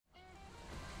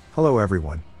Hello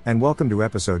everyone, and welcome to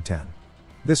episode 10.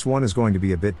 This one is going to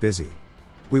be a bit busy.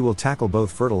 We will tackle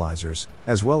both fertilizers,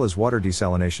 as well as water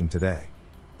desalination today.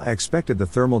 I expected the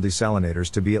thermal desalinators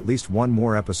to be at least one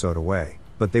more episode away,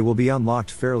 but they will be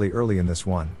unlocked fairly early in this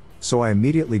one, so I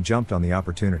immediately jumped on the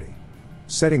opportunity.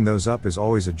 Setting those up is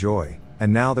always a joy,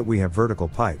 and now that we have vertical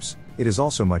pipes, it is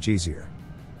also much easier.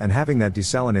 And having that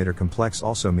desalinator complex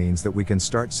also means that we can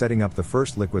start setting up the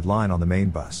first liquid line on the main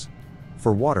bus.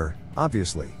 For water,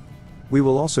 obviously. We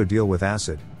will also deal with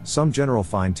acid, some general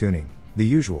fine-tuning, the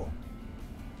usual.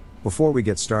 Before we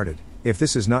get started, if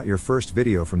this is not your first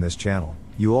video from this channel,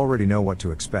 you already know what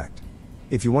to expect.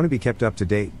 If you want to be kept up to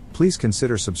date, please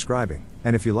consider subscribing,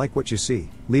 and if you like what you see,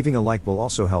 leaving a like will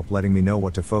also help letting me know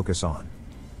what to focus on.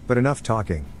 But enough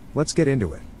talking, let's get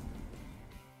into it.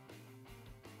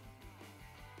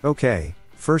 Okay,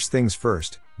 first things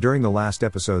first, during the last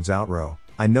episode's outro,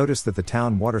 I noticed that the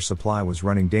town water supply was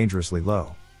running dangerously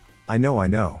low. I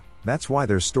know, that's why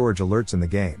there's storage alerts in the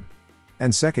game.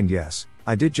 And second, yes,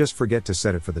 I did just forget to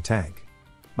set it for the tank.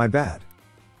 My bad.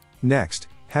 Next,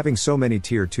 having so many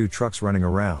tier 2 trucks running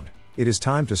around, it is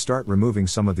time to start removing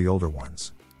some of the older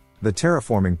ones. The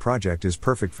terraforming project is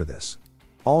perfect for this.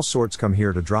 All sorts come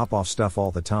here to drop off stuff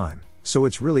all the time, so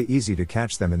it's really easy to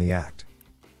catch them in the act.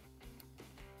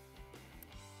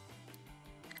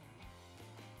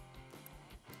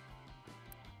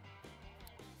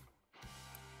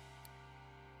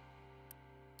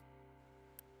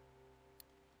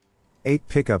 Eight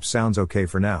pickup sounds okay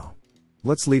for now.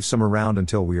 Let's leave some around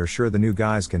until we are sure the new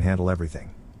guys can handle everything.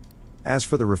 As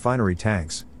for the refinery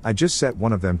tanks, I just set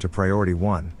one of them to priority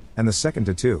 1, and the second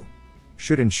to 2.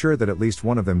 Should ensure that at least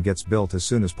one of them gets built as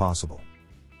soon as possible.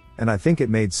 And I think it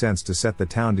made sense to set the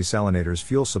town desalinator's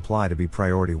fuel supply to be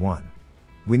priority 1.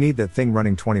 We need that thing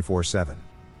running 24/7.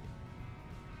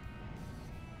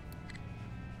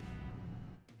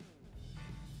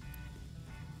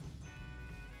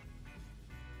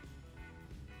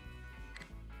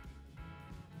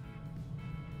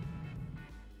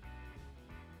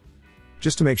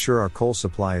 Just to make sure our coal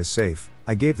supply is safe,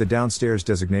 I gave the downstairs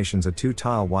designations a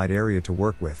 2-tile wide area to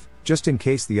work with, just in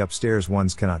case the upstairs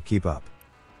ones cannot keep up.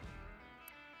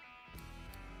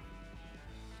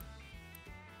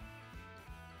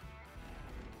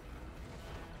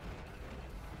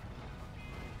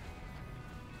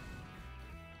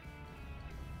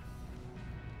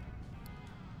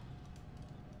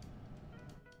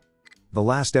 The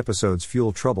last episode's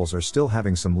fuel troubles are still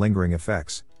having some lingering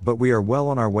effects, but we are well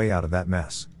on our way out of that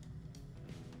mess.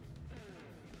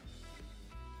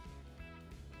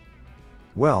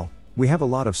 Well, we have a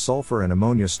lot of sulfur and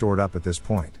ammonia stored up at this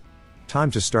point. Time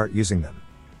to start using them.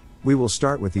 We will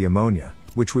start with the ammonia,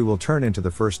 which we will turn into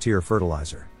the first tier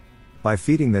fertilizer. By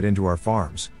feeding that into our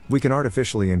farms, we can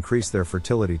artificially increase their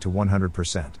fertility to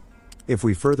 100%. If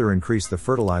we further increase the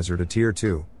fertilizer to tier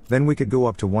 2, then we could go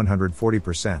up to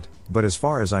 140%, but as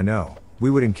far as I know, we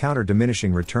would encounter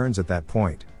diminishing returns at that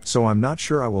point, so I'm not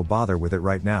sure I will bother with it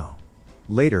right now.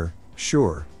 Later,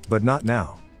 sure, but not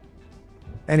now.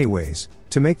 Anyways,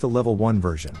 to make the level 1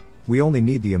 version, we only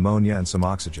need the ammonia and some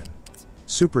oxygen.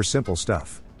 Super simple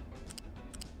stuff.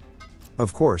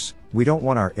 Of course, we don't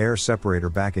want our air separator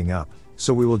backing up,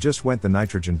 so we will just vent the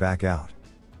nitrogen back out.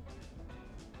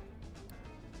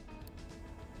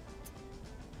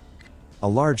 A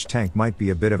large tank might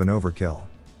be a bit of an overkill.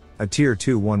 A tier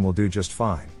 2 one will do just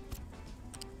fine.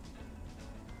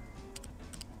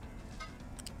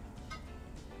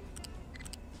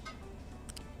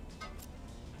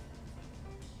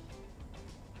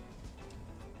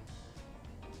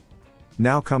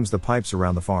 Now comes the pipes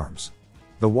around the farms.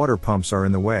 The water pumps are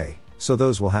in the way, so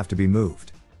those will have to be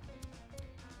moved.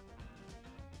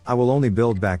 I will only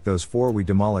build back those 4 we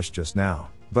demolished just now,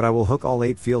 but I will hook all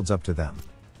 8 fields up to them.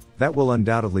 That will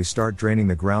undoubtedly start draining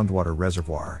the groundwater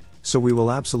reservoir, so we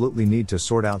will absolutely need to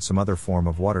sort out some other form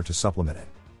of water to supplement it.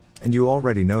 And you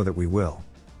already know that we will.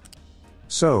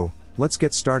 So, let's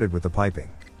get started with the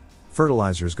piping.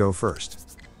 Fertilizers go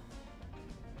first.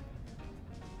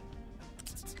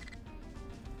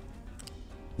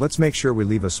 Let's make sure we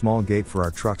leave a small gate for our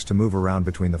trucks to move around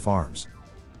between the farms.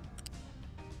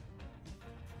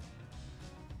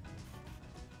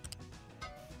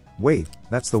 Wait,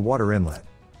 that's the water inlet.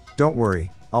 Don't worry,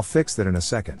 I'll fix that in a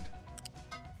second.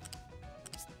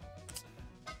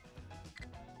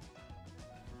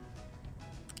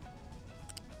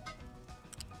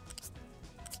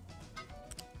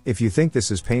 If you think this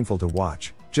is painful to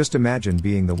watch, just imagine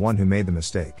being the one who made the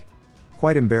mistake.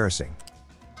 Quite embarrassing.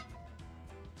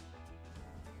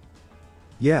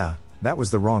 Yeah, that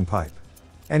was the wrong pipe.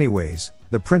 Anyways,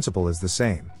 the principle is the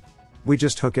same. We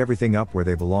just hook everything up where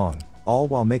they belong, all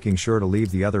while making sure to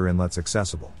leave the other inlets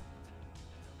accessible.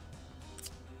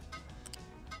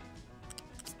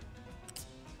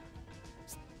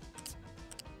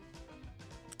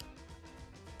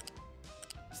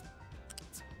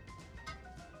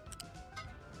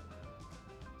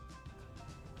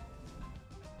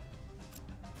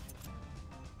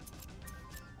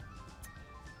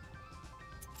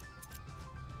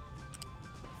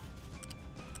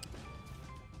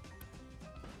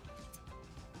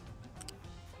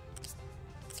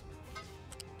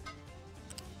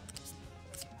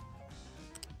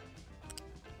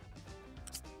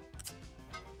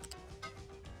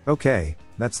 Okay,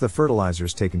 that's the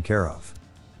fertilizers taken care of.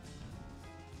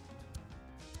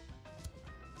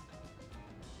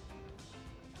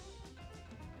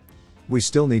 We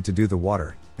still need to do the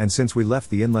water, and since we left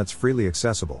the inlets freely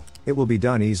accessible, it will be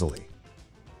done easily.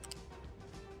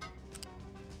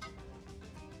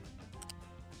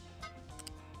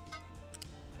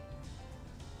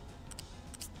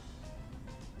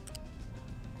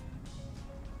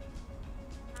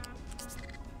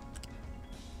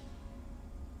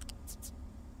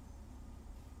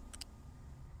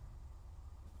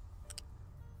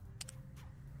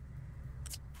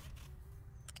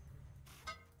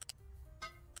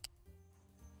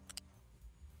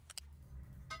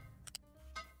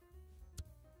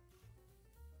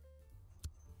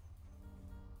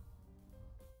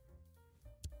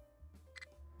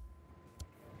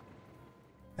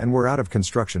 And we're out of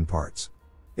construction parts.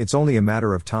 It's only a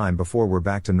matter of time before we're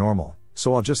back to normal,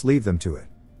 so I'll just leave them to it.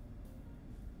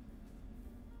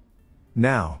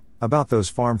 Now, about those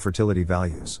farm fertility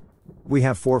values. We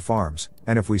have 4 farms,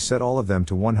 and if we set all of them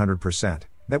to 100%,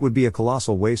 that would be a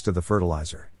colossal waste of the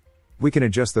fertilizer. We can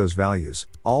adjust those values,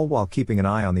 all while keeping an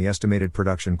eye on the estimated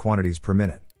production quantities per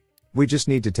minute. We just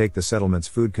need to take the settlement's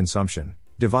food consumption,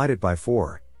 divide it by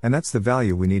 4, and that's the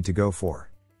value we need to go for.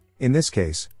 In this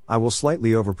case, I will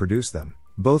slightly overproduce them,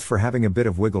 both for having a bit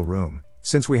of wiggle room,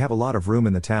 since we have a lot of room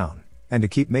in the town, and to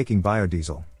keep making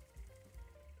biodiesel.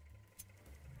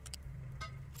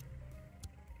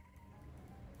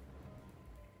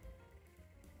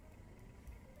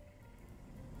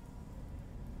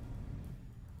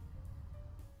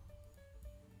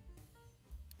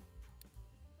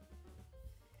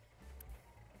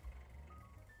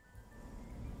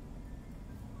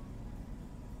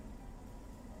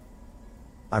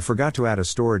 I forgot to add a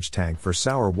storage tank for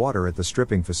sour water at the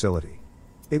stripping facility.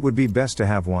 It would be best to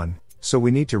have one, so we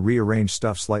need to rearrange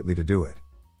stuff slightly to do it.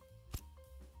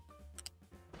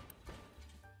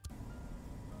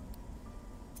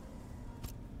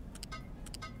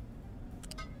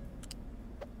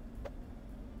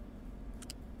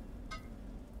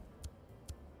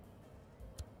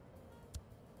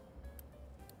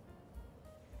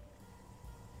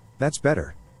 That's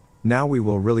better. Now we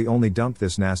will really only dump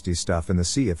this nasty stuff in the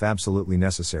sea if absolutely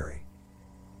necessary.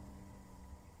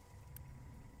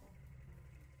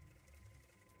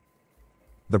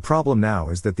 The problem now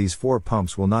is that these 4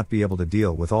 pumps will not be able to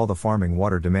deal with all the farming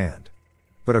water demand.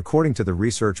 But according to the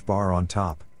research bar on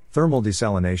top, thermal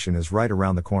desalination is right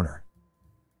around the corner.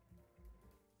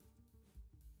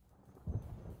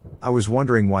 I was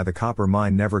wondering why the copper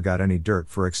mine never got any dirt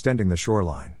for extending the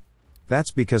shoreline.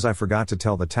 That's because I forgot to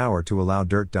tell the tower to allow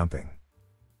dirt dumping.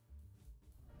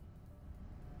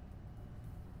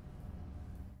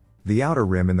 The outer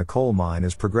rim in the coal mine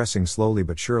is progressing slowly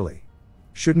but surely.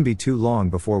 Shouldn't be too long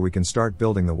before we can start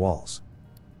building the walls.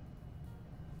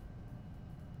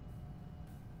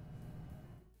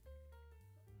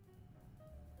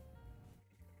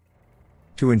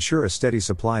 To ensure a steady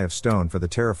supply of stone for the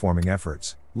terraforming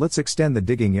efforts, let's extend the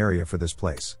digging area for this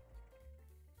place.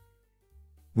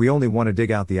 We only want to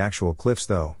dig out the actual cliffs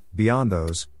though, beyond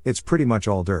those, it's pretty much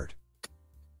all dirt.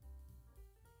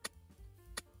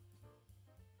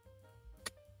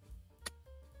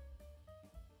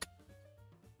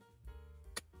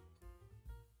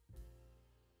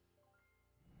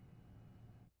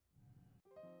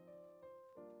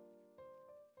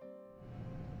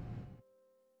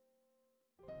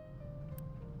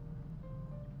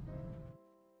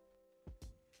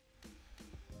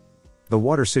 The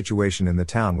water situation in the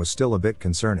town was still a bit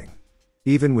concerning.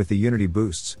 Even with the Unity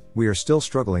boosts, we are still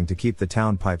struggling to keep the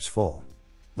town pipes full.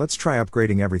 Let's try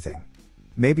upgrading everything.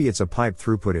 Maybe it's a pipe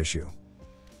throughput issue.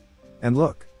 And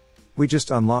look! We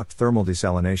just unlocked thermal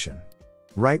desalination.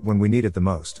 Right when we need it the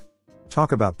most.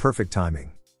 Talk about perfect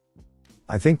timing.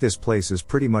 I think this place is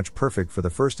pretty much perfect for the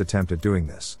first attempt at doing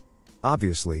this.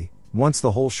 Obviously, once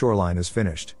the whole shoreline is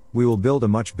finished, we will build a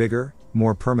much bigger,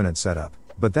 more permanent setup.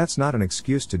 But that's not an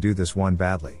excuse to do this one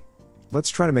badly. Let's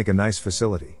try to make a nice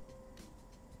facility.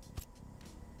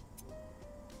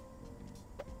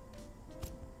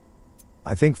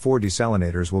 I think 4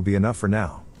 desalinators will be enough for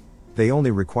now. They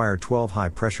only require 12 high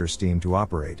pressure steam to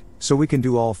operate, so we can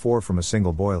do all 4 from a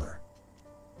single boiler.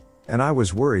 And I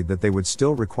was worried that they would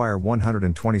still require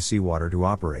 120 seawater to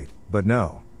operate, but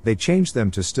no, they changed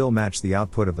them to still match the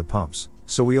output of the pumps,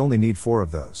 so we only need 4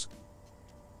 of those.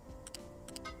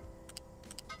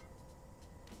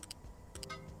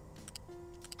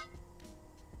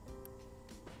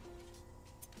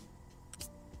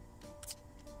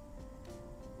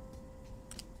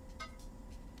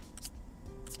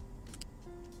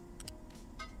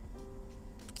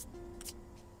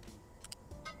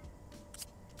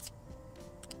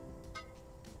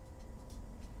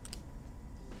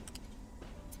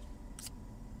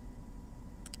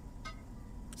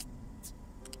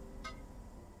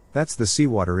 That's the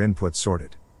seawater input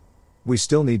sorted. We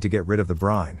still need to get rid of the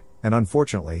brine, and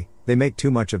unfortunately, they make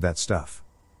too much of that stuff.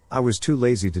 I was too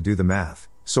lazy to do the math,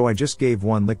 so I just gave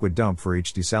 1 liquid dump for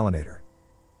each desalinator.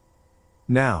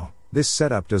 Now, this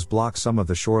setup does block some of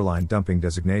the shoreline dumping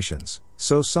designations,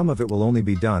 so some of it will only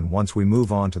be done once we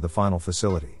move on to the final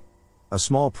facility. A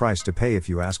small price to pay if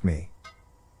you ask me.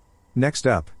 Next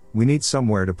up, we need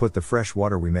somewhere to put the fresh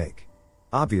water we make.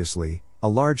 Obviously, a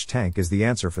large tank is the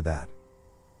answer for that.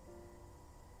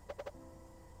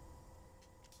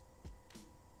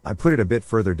 I put it a bit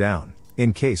further down,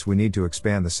 in case we need to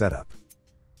expand the setup.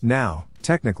 Now,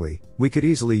 technically, we could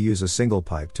easily use a single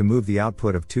pipe to move the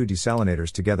output of 2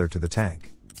 desalinators together to the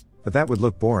tank. But that would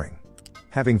look boring.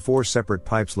 Having 4 separate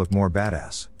pipes look more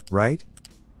badass, right?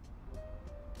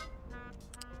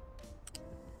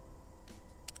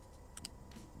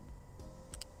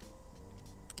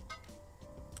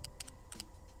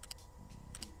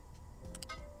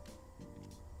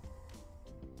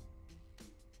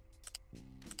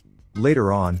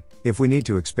 Later on, if we need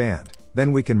to expand,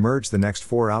 then we can merge the next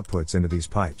 4 outputs into these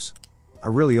pipes. I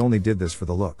really only did this for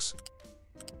the looks.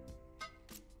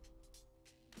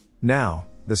 Now,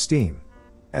 the steam.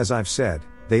 As I've said,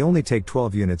 they only take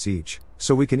 12 units each,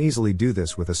 so we can easily do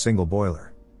this with a single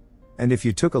boiler. And if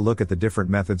you took a look at the different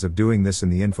methods of doing this in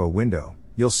the info window,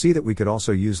 you'll see that we could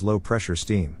also use low pressure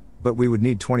steam, but we would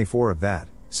need 24 of that,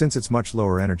 since it's much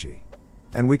lower energy.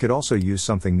 And we could also use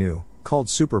something new, called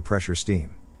super pressure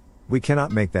steam. We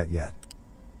cannot make that yet.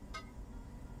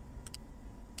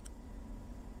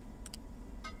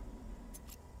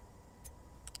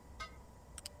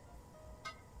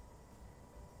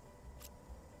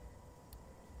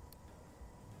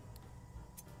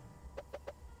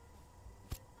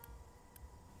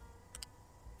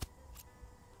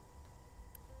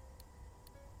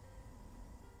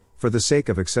 For the sake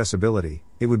of accessibility,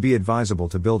 it would be advisable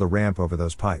to build a ramp over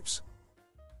those pipes.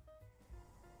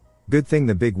 Good thing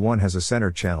the big one has a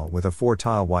center channel with a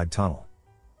 4-tile wide tunnel.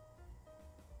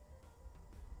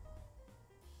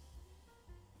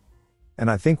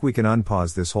 And I think we can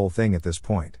unpause this whole thing at this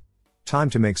point. Time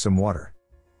to make some water.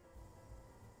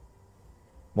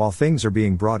 While things are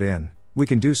being brought in, we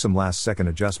can do some last-second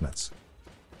adjustments.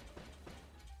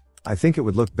 I think it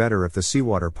would look better if the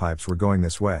seawater pipes were going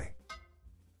this way.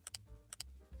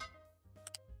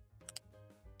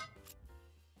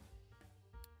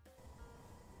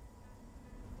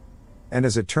 And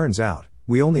as it turns out,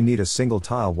 we only need a single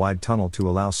tile wide tunnel to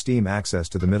allow steam access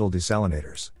to the middle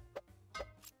desalinators.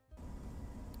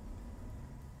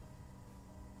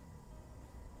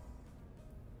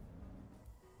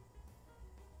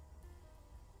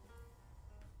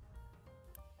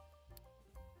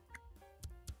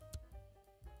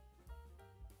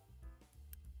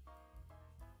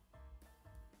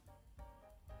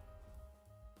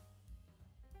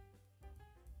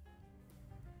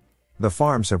 The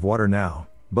farms have water now,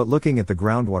 but looking at the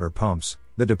groundwater pumps,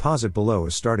 the deposit below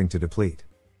is starting to deplete.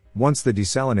 Once the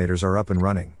desalinators are up and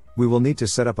running, we will need to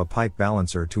set up a pipe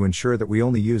balancer to ensure that we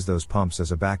only use those pumps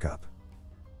as a backup.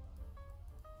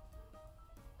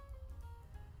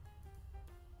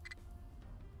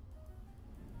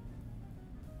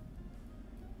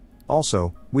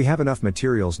 Also, we have enough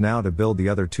materials now to build the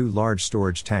other 2 large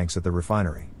storage tanks at the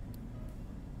refinery.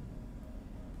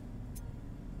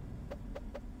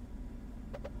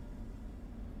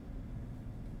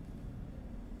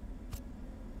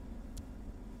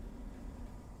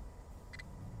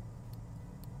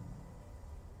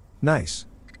 Nice.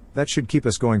 That should keep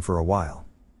us going for a while.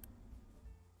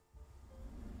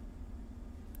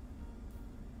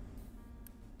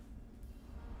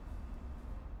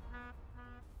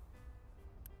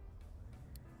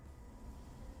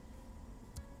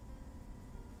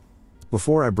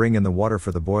 Before I bring in the water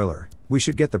for the boiler, we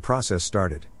should get the process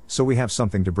started, so we have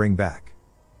something to bring back.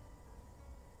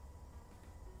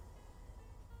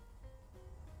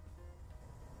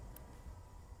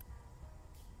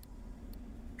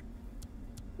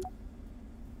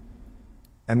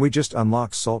 And we just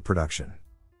unlocked salt production.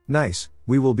 Nice,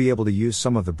 we will be able to use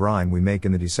some of the brine we make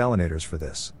in the desalinators for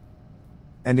this.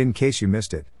 And in case you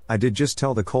missed it, I did just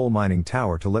tell the coal mining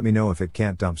tower to let me know if it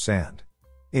can't dump sand.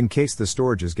 In case the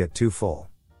storages get too full.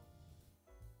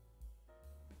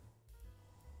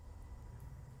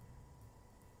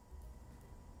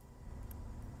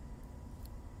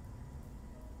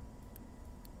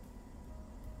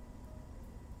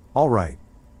 Alright.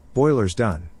 Boiler's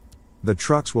done. The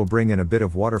trucks will bring in a bit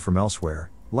of water from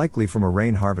elsewhere, likely from a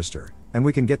rain harvester, and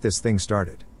we can get this thing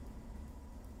started.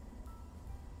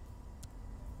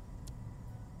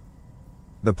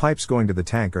 The pipes going to the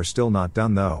tank are still not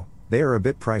done though, they are a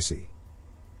bit pricey.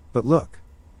 But look!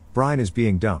 Brine is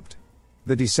being dumped.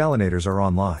 The desalinators are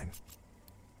online.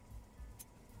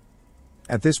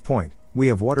 At this point, we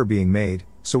have water being made,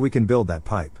 so we can build that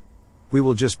pipe. We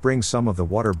will just bring some of the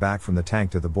water back from the tank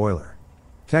to the boiler.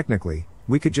 Technically,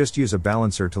 we could just use a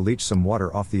balancer to leach some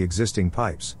water off the existing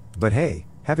pipes, but hey,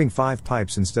 having 5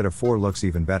 pipes instead of 4 looks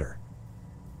even better.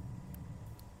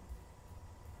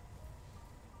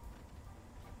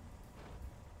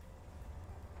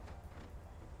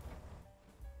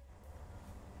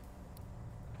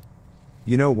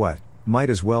 You know what, might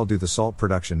as well do the salt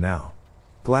production now.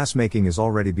 Glass making is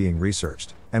already being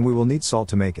researched, and we will need salt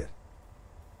to make it.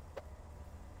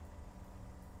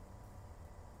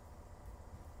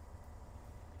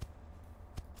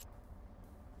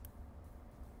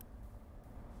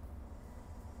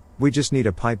 We just need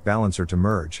a pipe balancer to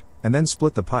merge, and then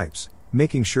split the pipes,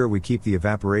 making sure we keep the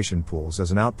evaporation pools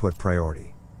as an output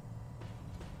priority.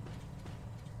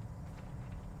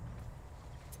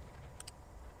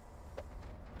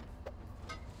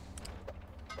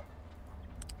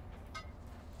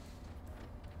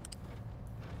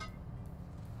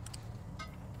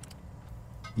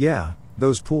 Yeah,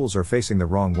 those pools are facing the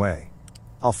wrong way.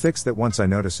 I'll fix that once I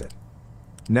notice it.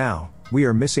 Now, we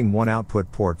are missing one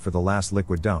output port for the last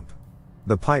liquid dump.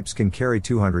 The pipes can carry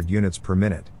 200 units per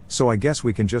minute, so I guess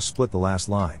we can just split the last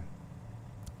line.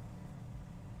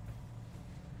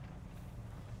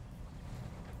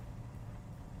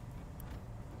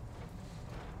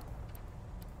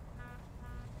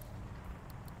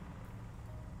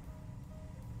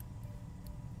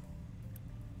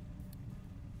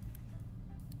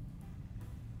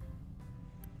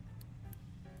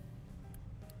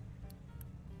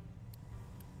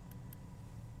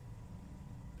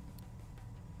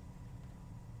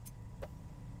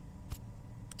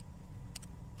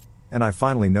 And I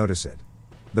finally notice it.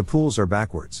 The pools are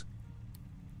backwards.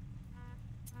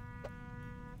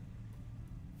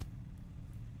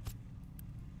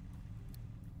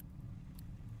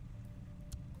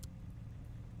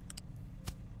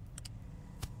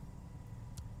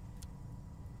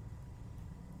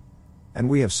 And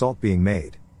we have salt being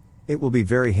made. It will be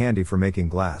very handy for making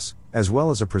glass, as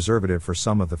well as a preservative for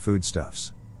some of the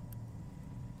foodstuffs.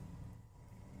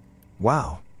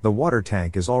 Wow, the water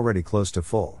tank is already close to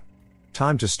full.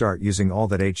 Time to start using all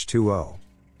that H2O.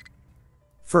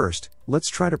 First, let's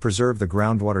try to preserve the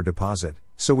groundwater deposit,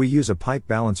 so we use a pipe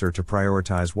balancer to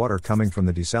prioritize water coming from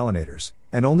the desalinators,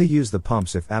 and only use the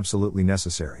pumps if absolutely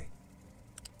necessary.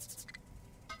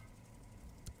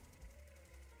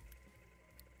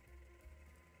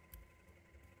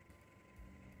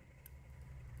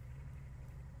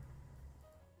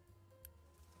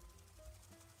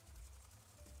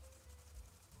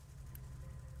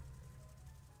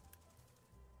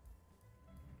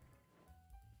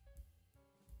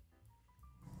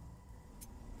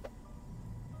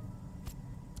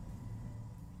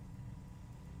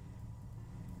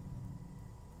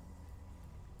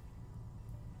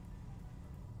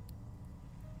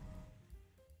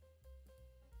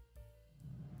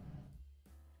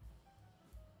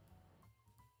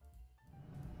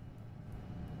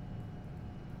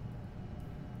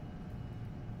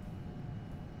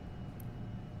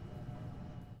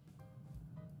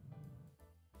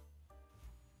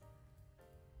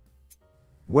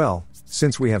 Well,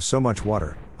 since we have so much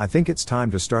water, I think it's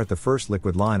time to start the first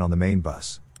liquid line on the main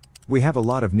bus. We have a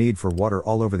lot of need for water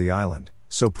all over the island,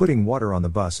 so putting water on the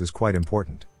bus is quite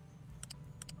important.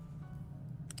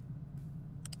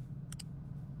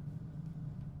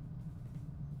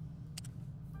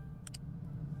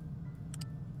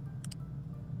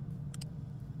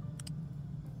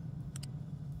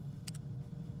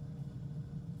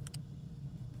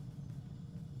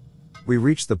 We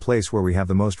reached the place where we have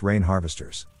the most rain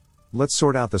harvesters. Let's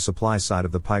sort out the supply side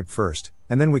of the pipe first,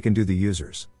 and then we can do the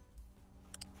users.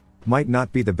 Might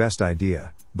not be the best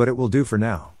idea, but it will do for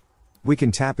now. We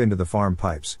can tap into the farm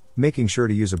pipes, making sure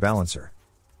to use a balancer.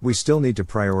 We still need to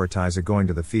prioritize it going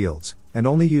to the fields, and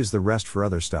only use the rest for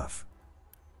other stuff.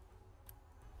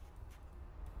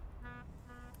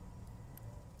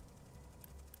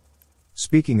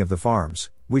 Speaking of the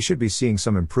farms, we should be seeing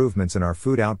some improvements in our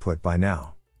food output by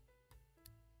now.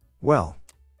 Well,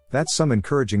 that's some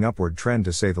encouraging upward trend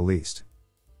to say the least.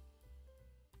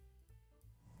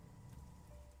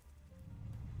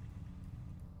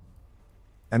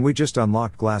 And we just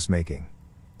unlocked glass making.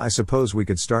 I suppose we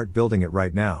could start building it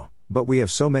right now, but we have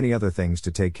so many other things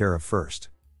to take care of first.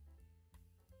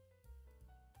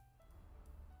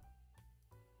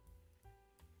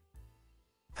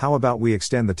 How about we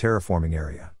extend the terraforming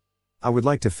area? I would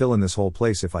like to fill in this whole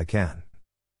place if I can.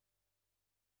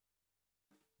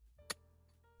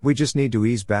 We just need to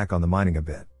ease back on the mining a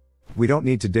bit. We don't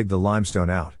need to dig the limestone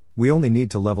out, we only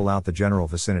need to level out the general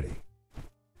vicinity.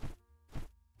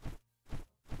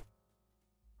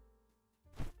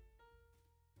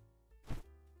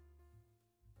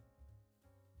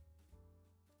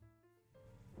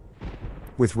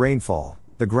 With rainfall,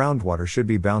 the groundwater should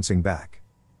be bouncing back.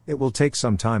 It will take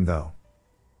some time though.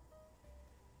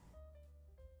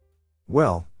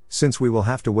 Well, since we will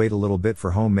have to wait a little bit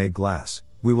for homemade glass,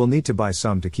 we will need to buy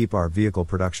some to keep our vehicle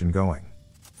production going.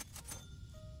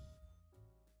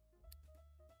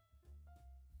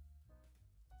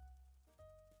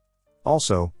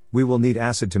 Also, we will need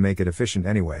acid to make it efficient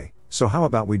anyway, so how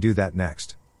about we do that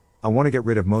next? I want to get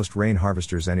rid of most rain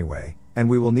harvesters anyway, and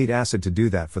we will need acid to do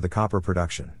that for the copper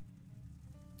production.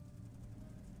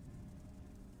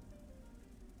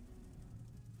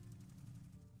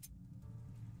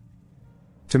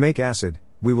 To make acid,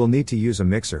 we will need to use a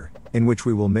mixer, in which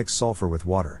we will mix sulfur with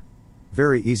water.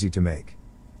 Very easy to make.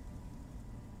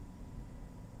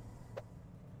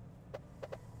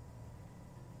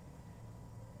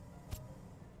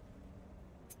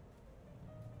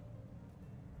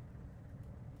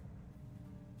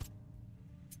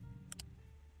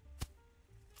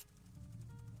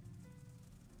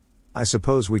 I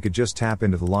suppose we could just tap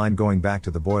into the line going back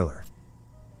to the boiler.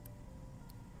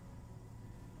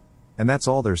 And that's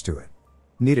all there's to it.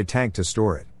 Need a tank to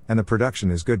store it, and the production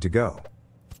is good to go.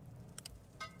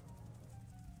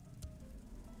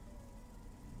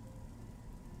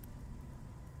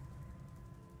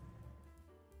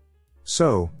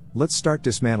 So, let's start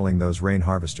dismantling those rain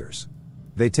harvesters.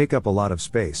 They take up a lot of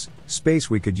space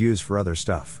we could use for other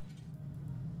stuff.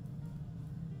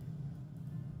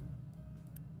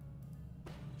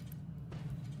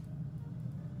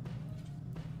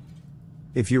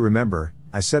 If you remember,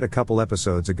 I said a couple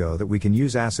episodes ago that we can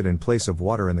use acid in place of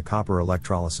water in the copper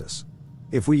electrolysis.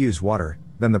 If we use water,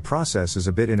 then the process is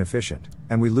a bit inefficient,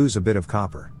 and we lose a bit of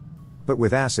copper. But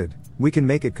with acid, we can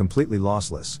make it completely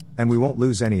lossless, and we won't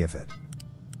lose any of it.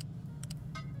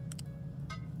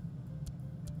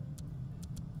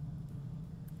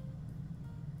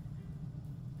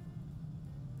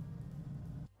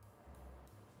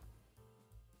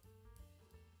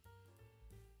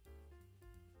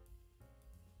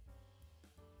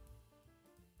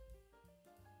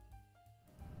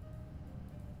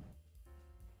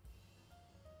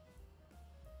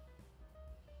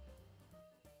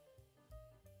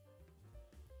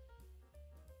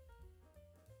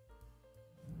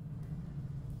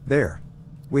 There.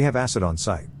 We have acid on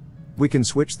site. We can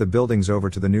switch the buildings over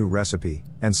to the new recipe,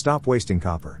 and stop wasting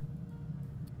copper.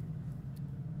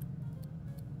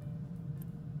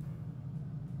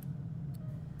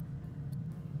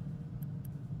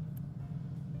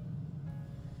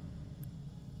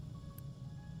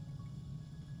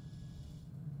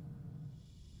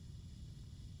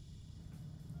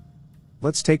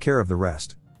 Let's take care of the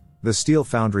rest. The steel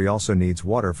foundry also needs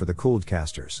water for the cooled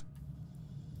casters.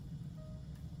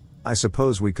 I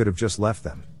suppose we could have just left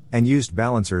them, and used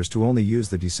balancers to only use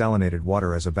the desalinated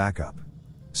water as a backup.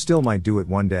 Still might do it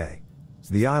one day.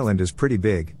 The island is pretty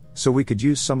big, so we could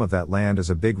use some of that land as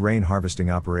a big rain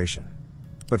harvesting operation.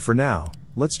 But for now,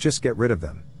 let's just get rid of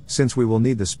them, since we will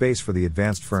need the space for the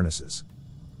advanced furnaces.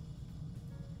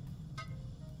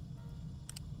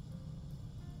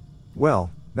 Well,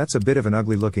 that's a bit of an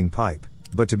ugly looking pipe,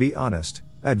 but to be honest,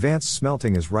 advanced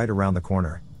smelting is right around the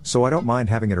corner, so I don't mind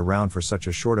having it around for such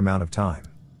a short amount of time.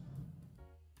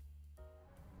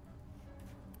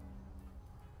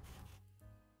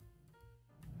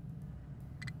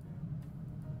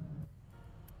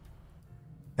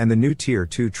 And the new Tier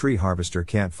 2 tree harvester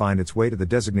can't find its way to the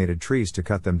designated trees to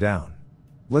cut them down.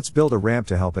 Let's build a ramp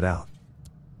to help it out.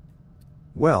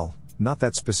 Well, not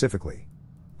that specifically.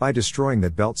 By destroying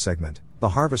that belt segment, the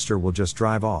harvester will just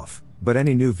drive off, but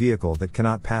any new vehicle that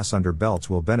cannot pass under belts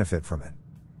will benefit from it.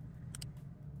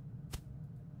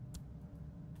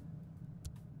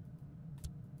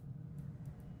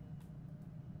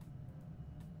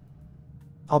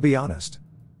 I'll be honest.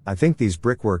 I think these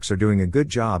brickworks are doing a good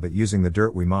job at using the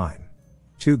dirt we mine.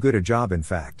 Too good a job in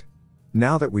fact.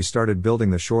 Now that we started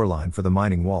building the shoreline for the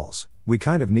mining walls, we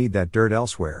kind of need that dirt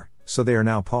elsewhere, so they are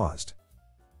now paused.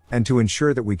 And to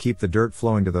ensure that we keep the dirt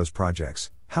flowing to those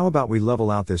projects, how about we level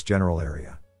out this general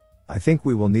area? I think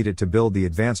we will need it to build the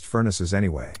advanced furnaces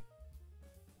anyway.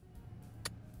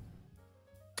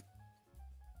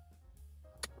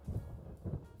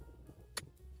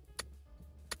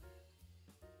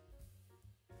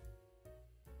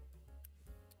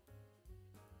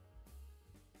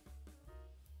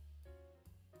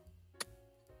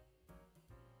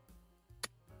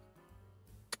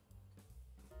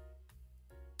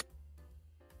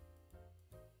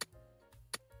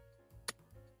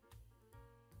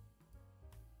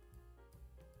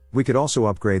 We could also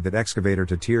upgrade that excavator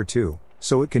to tier 2,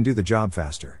 so it can do the job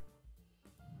faster.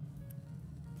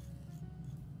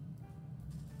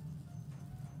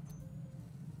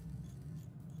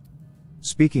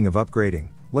 Speaking of upgrading,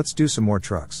 let's do some more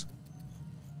trucks.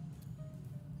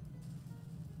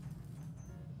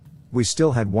 We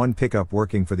still had one pickup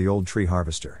working for the old tree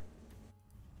harvester.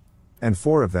 And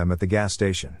 4 of them at the gas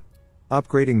station.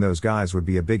 Upgrading those guys would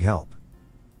be a big help.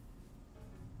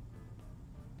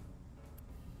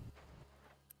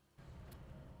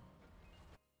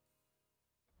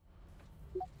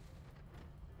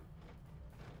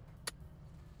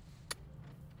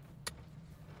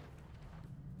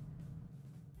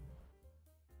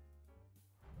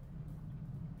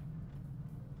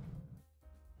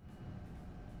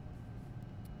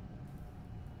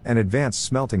 And advanced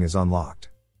smelting is unlocked.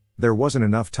 There wasn't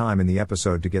enough time in the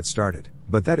episode to get started,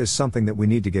 but that is something that we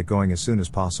need to get going as soon as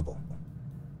possible.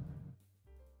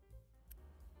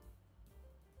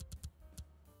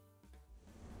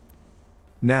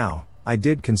 Now, I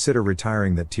did consider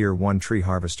retiring that tier 1 tree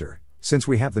harvester, since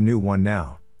we have the new one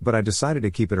now, but I decided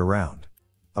to keep it around.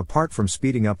 Apart from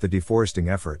speeding up the deforesting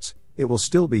efforts, it will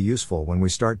still be useful when we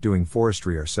start doing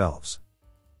forestry ourselves.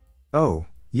 Oh,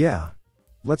 yeah.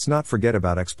 Let's not forget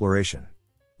about exploration.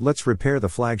 Let's repair the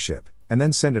flagship, and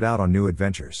then send it out on new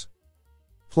adventures.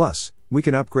 Plus, we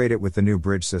can upgrade it with the new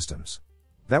bridge systems.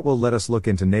 That will let us look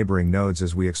into neighboring nodes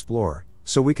as we explore,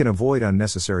 so we can avoid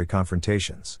unnecessary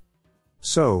confrontations.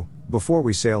 So, before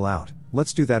we sail out,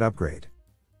 let's do that upgrade.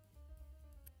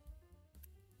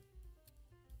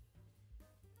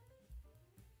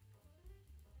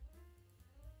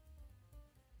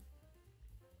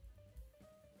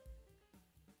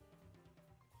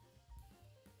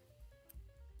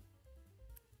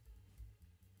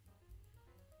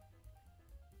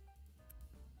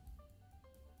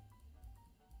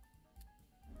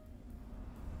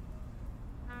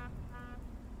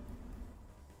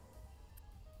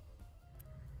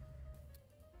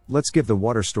 Let's give the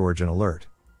water storage an alert.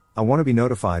 I want to be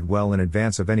notified well in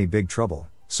advance of any big trouble,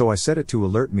 so I set it to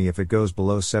alert me if it goes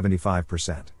below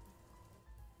 75%.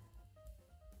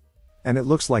 And it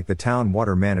looks like the town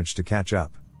water managed to catch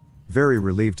up. Very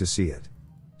relieved to see it.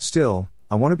 Still,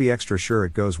 I want to be extra sure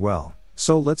it goes well,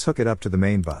 so let's hook it up to the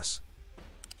main bus.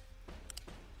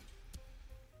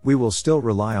 We will still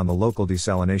rely on the local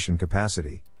desalination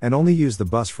capacity, and only use the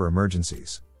bus for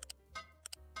emergencies.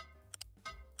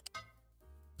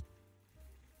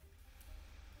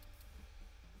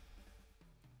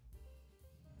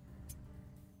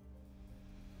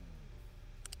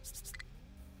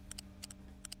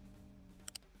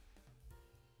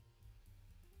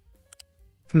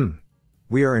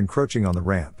 We are encroaching on the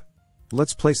ramp.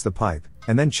 Let's place the pipe,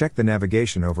 and then check the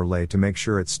navigation overlay to make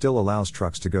sure it still allows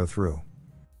trucks to go through.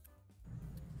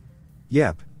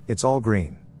 Yep, it's all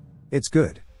green. It's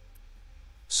good.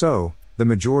 So, the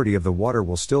majority of the water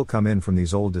will still come in from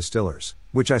these old distillers,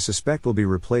 which I suspect will be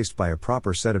replaced by a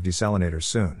proper set of desalinators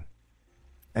soon.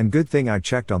 And good thing I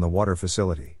checked on the water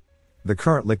facility. The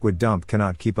current liquid dump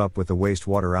cannot keep up with the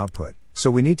wastewater output,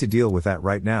 so we need to deal with that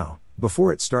right now,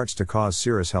 before it starts to cause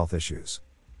serious health issues.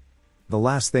 The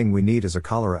last thing we need is a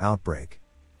cholera outbreak.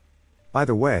 By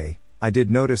the way, I did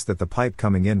notice that the pipe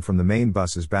coming in from the main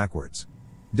bus is backwards.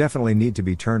 Definitely need to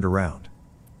be turned around.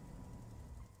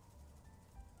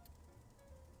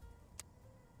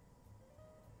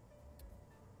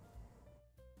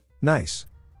 Nice.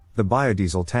 The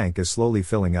biodiesel tank is slowly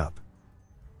filling up.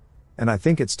 And I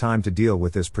think it's time to deal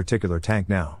with this particular tank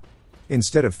now.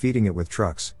 Instead of feeding it with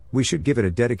trucks, we should give it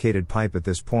a dedicated pipe at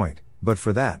this point, but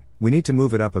for that, we need to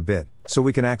move it up a bit, so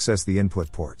we can access the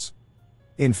input ports.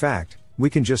 In fact, we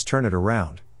can just turn it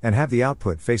around, and have the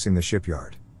output facing the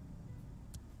shipyard.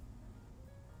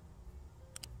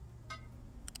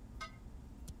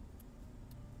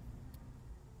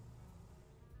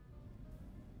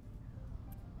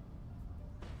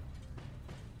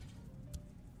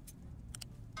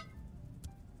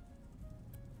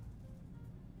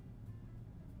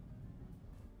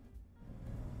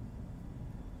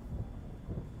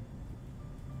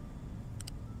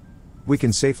 We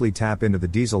can safely tap into the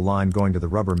diesel line going to the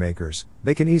rubber makers,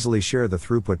 they can easily share the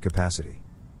throughput capacity.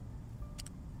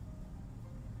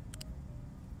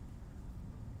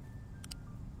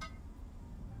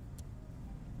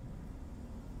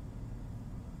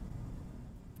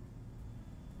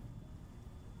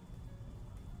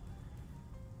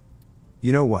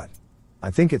 You know what?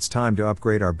 I think it's time to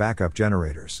upgrade our backup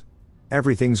generators.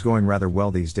 Everything's going rather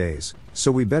well these days,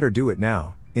 so we better do it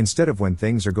now, instead of when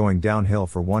things are going downhill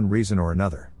for one reason or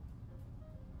another.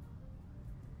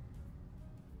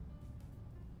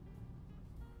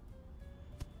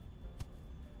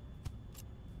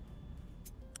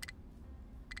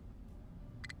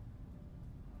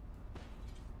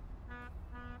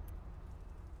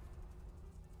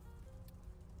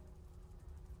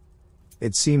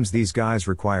 It seems these guys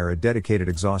require a dedicated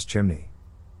exhaust chimney.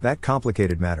 That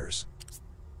complicated matters.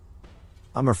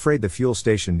 I'm afraid the fuel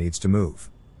station needs to move.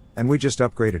 And we just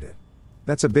upgraded it.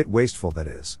 That's a bit wasteful, that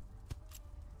is.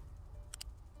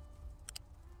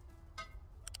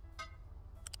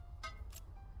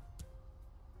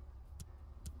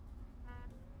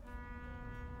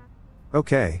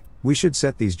 Okay, we should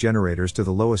set these generators to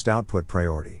the lowest output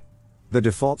priority. The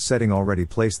default setting already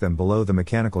placed them below the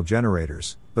mechanical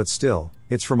generators, but still,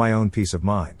 it's for my own peace of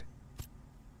mind.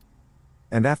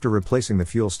 And after replacing the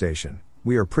fuel station,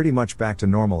 we are pretty much back to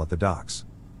normal at the docks.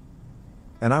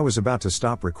 And I was about to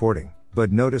stop recording,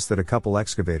 but noticed that a couple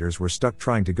excavators were stuck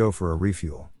trying to go for a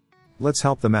refuel. Let's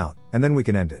help them out, and then we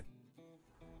can end it.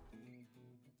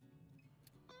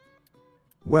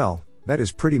 Well, that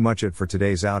is pretty much it for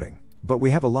today's outing, but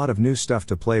we have a lot of new stuff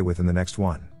to play with in the next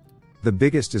one. The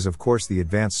biggest is of course the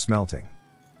advanced smelting.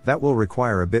 That will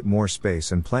require a bit more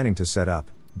space and planning to set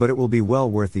up, but it will be well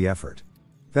worth the effort.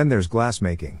 Then there's glass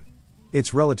making.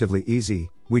 It's relatively easy,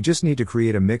 we just need to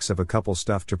create a mix of a couple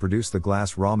stuff to produce the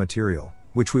glass raw material,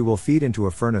 which we will feed into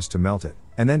a furnace to melt it,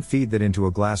 and then feed that into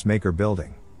a glass maker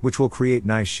building, which will create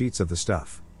nice sheets of the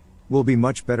stuff. Will be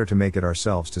much better to make it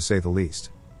ourselves, to say the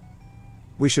least.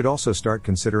 We should also start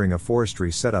considering a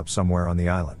forestry setup somewhere on the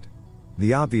island.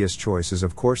 The obvious choice is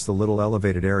of course the little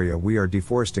elevated area we are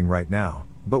deforesting right now,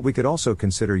 but we could also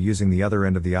consider using the other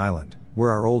end of the island,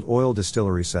 where our old oil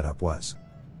distillery setup was.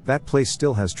 That place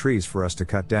still has trees for us to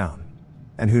cut down.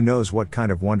 And who knows what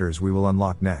kind of wonders we will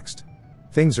unlock next.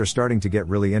 Things are starting to get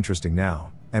really interesting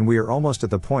now, and we are almost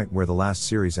at the point where the last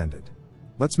series ended.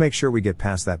 Let's make sure we get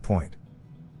past that point.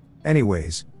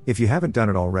 Anyways, if you haven't done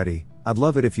it already, I'd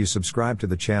love it if you subscribe to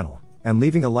the channel, and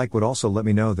leaving a like would also let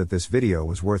me know that this video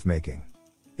was worth making.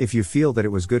 If you feel that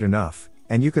it was good enough,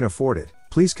 and you can afford it,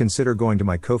 please consider going to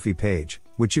my Ko-fi page,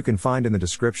 which you can find in the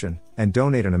description, and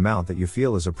donate an amount that you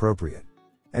feel is appropriate.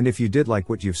 And if you did like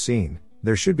what you've seen,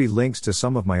 there should be links to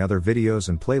some of my other videos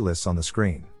and playlists on the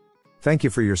screen. Thank you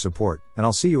for your support, and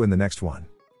I'll see you in the next one.